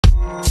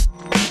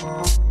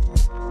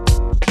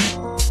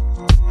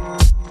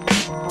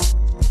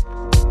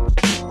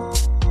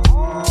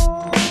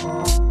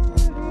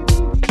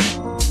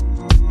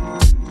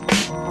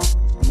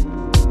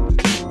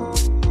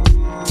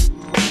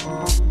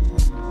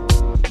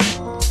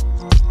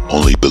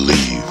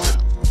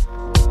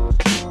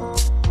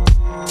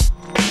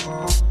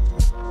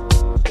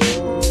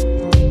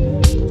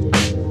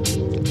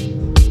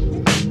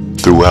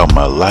Throughout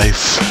my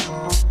life,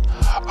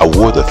 I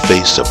wore the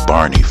face of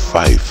Barney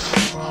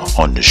Fife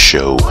on the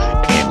show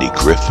Andy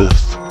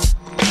Griffith.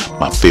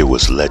 My fear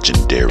was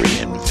legendary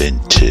and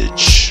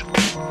vintage.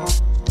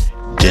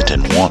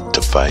 Didn't want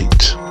to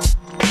fight.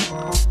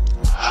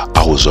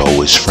 I was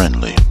always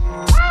friendly.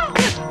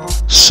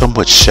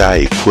 Somewhat shy,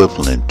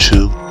 equivalent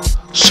to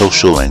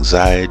social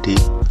anxiety,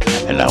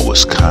 and I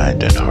was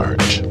kind in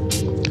heart.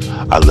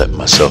 I let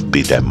myself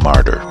be that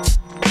martyr,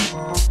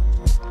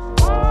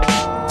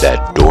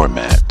 that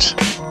doormat,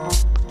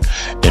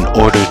 in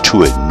order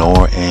to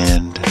ignore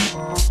and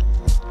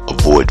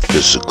avoid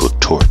physical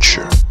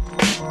torture.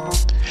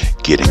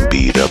 Getting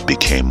beat up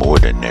became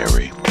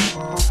ordinary.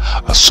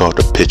 I saw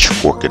the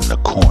pitchfork in the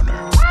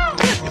corner.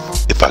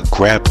 If I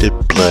grabbed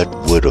it,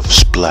 blood would have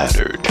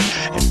splattered,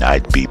 and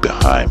I'd be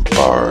behind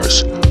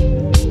bars,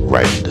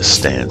 writing the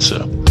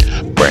stanza,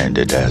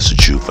 branded as a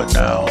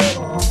juvenile,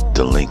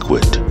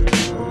 delinquent,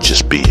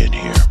 just being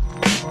here.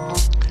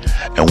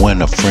 And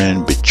when a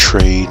friend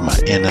betrayed my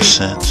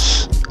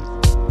innocence,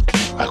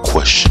 I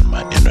questioned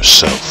my inner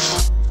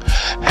self.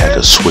 Had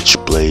a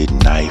switchblade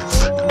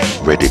knife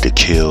ready to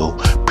kill,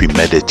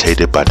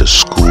 premeditated by the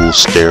school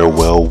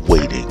stairwell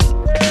waiting.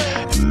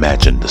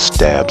 Imagine the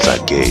stabs I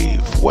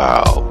gave,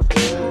 wow,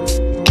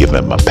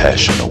 giving my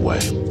passion away.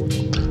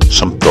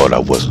 Some thought I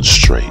wasn't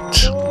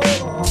straight,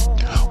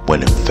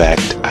 when in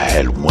fact I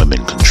had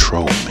women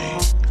control me.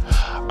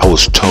 I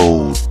was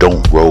told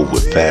don't roll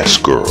with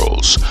fast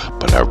girls,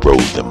 but I rode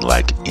them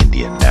like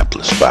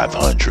Indianapolis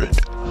 500,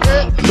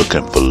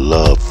 looking for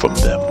love from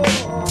them.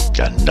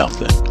 Got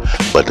nothing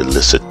but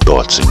illicit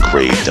thoughts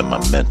engraved in my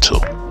mental,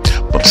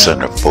 from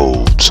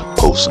centerfolds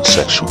posing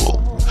sexual,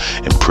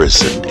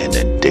 imprisoned and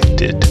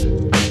addicted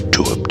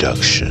to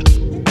abduction.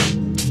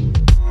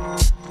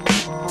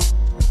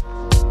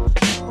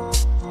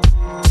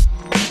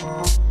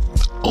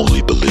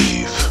 Only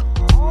believe.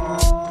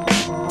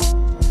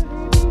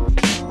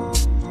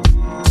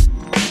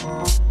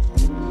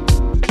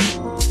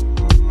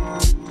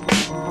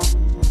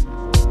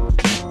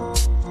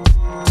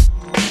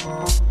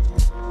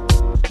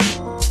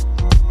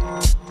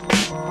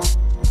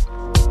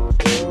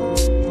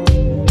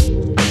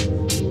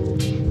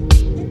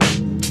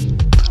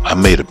 I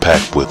made a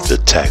pact with the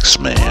tax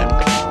man,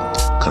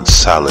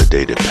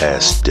 consolidated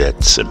past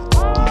debts and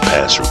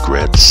past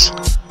regrets,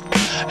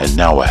 and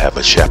now I have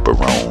a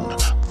chaperone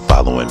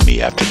following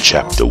me after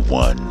chapter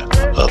 1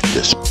 of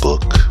this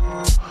book,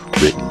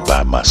 written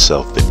by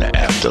myself in the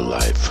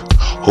afterlife,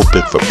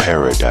 hoping for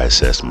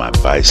paradise as my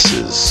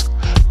vices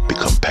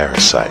become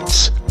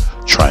parasites,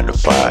 trying to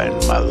find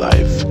my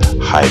life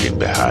hiding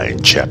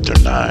behind chapter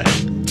 9,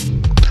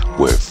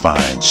 where it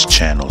finds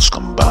channels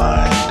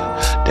combined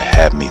to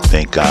have me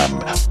think I'm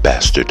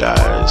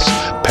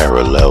bastardized,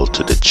 parallel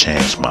to the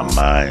chance my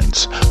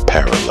mind's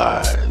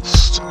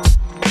paralyzed.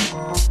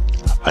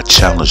 I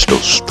challenge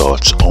those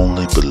thoughts,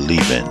 only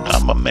believing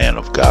I'm a man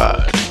of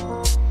God.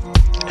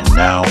 And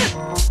now,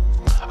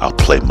 I'll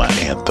play my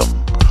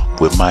anthem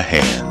with my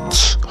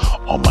hands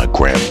on my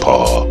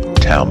grandpa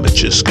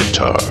Talmadge's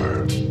guitar.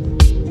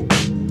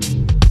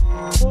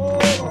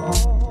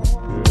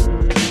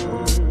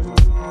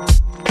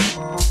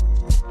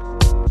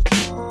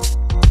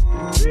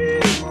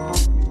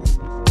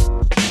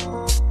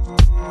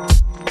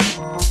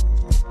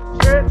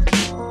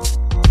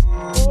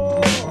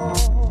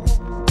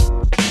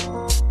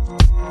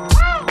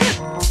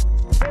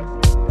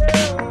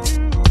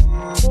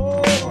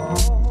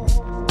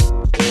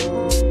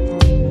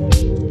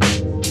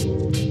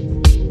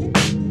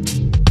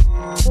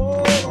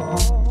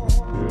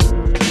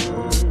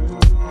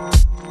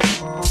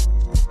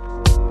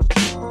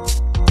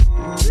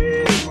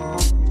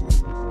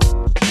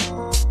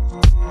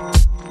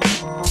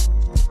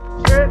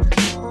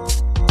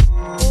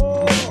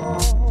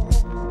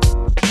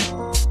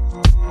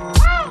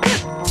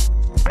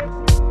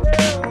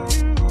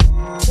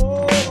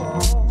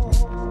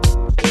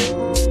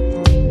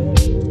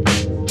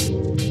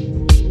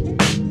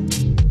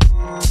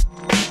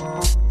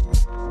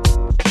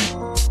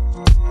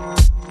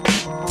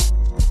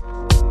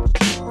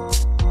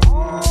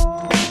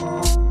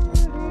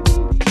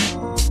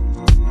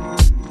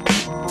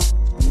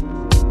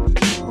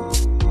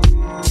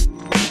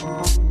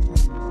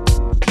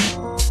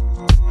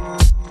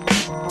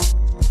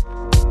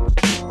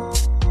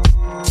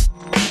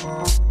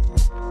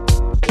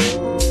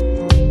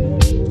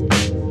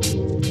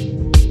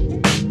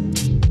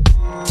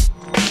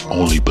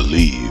 Only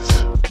Believe,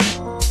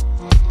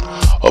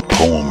 a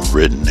poem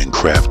written and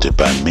crafted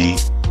by me,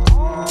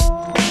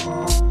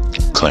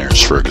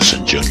 Clarence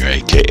Ferguson Jr.,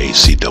 aka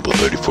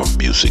Double34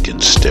 Music in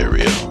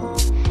Stereo.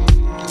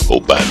 Oh,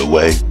 by the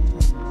way,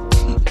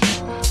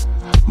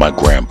 my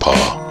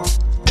grandpa,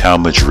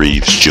 Talmadge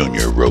Reeves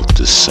Jr., wrote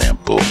this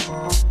sample,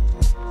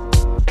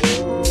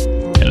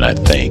 and I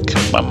thank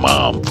my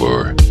mom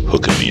for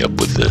hooking me up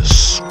with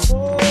this.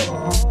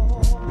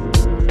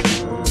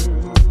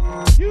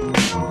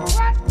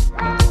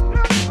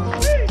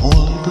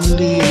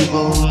 Believe,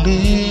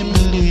 only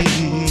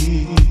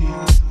believe,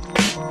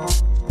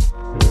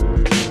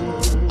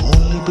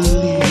 only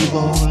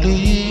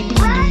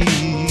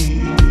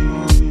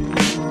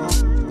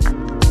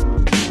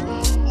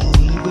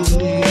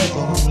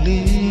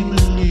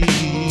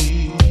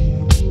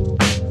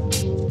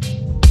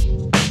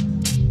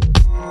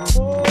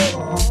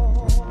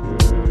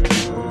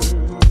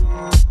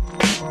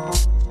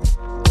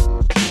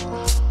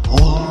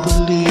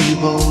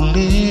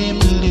Tivoli.